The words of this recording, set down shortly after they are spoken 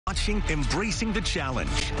Watching Embracing the Challenge,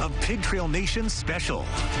 a Pig Trail Nation special.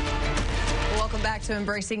 Welcome back to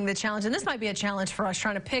Embracing the Challenge, and this might be a challenge for us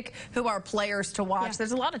trying to pick who our players to watch.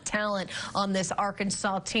 There's a lot of talent on this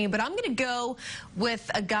Arkansas team, but I'm going to go with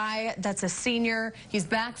a guy that's a senior. He's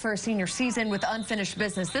back for a senior season with unfinished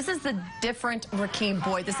business. This is the different Rakeem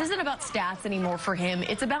Boyd. This isn't about stats anymore for him.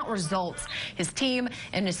 It's about results, his team,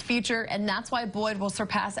 and his future, and that's why Boyd will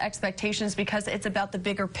surpass expectations, because it's about the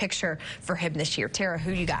bigger picture for him this year. Tara,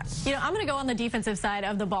 who you got? You know, I'm going to go on the defensive side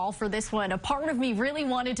of the ball for this one. A part of me really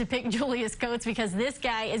wanted to pick Julius Coates because this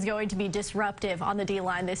guy is going to be disruptive on the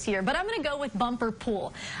D-line this year. But I'm going to go with Bumper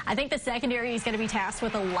Poole. I think the secondary is going to be tasked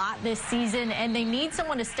with a lot this season, and they need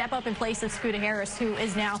someone to step up in place of Scooter Harris, who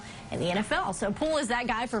is now in the NFL. So Poole is that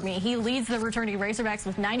guy for me. He leads the returning Razorbacks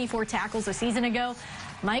with 94 tackles a season ago.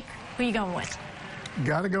 Mike, who are you going with?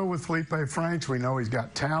 Got to go with Felipe Franks. We know he's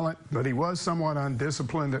got talent, but he was somewhat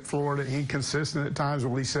undisciplined at Florida, inconsistent at times.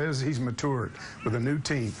 Well, he says he's matured with a new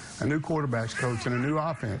team, a new quarterbacks coach, and a new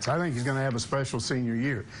offense. I think he's going to have a special senior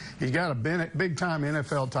year. He's got a big-time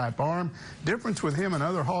NFL-type arm. Difference with him and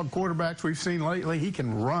other hog quarterbacks we've seen lately, he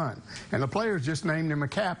can run, and the players just named him a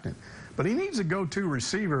captain. But he needs a go-to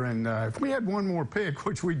receiver, and if we had one more pick,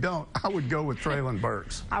 which we don't, I would go with Traylon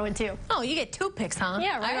Burks. I would too. Oh, you get 2 picks, huh?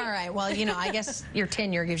 Yeah, right. All right. Well, you know, I guess your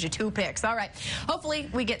tenure gives you 2 picks. All right. Hopefully,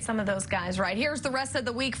 we get some of those guys right. Here's the rest of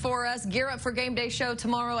the week for us. Gear up for Game Day Show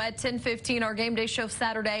tomorrow at 10:15. Our Game Day Show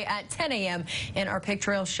Saturday at 10 a.m. And our Pig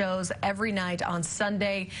Trail shows every night on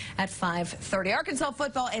Sunday at 5:30. Arkansas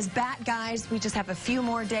football is back, guys. We just have a few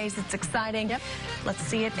more days. It's exciting. Yep. Let's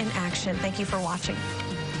see it in action. Thank you for watching.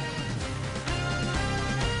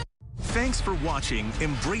 Thanks for watching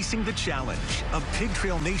Embracing the Challenge, a Pig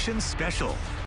Trail Nation special.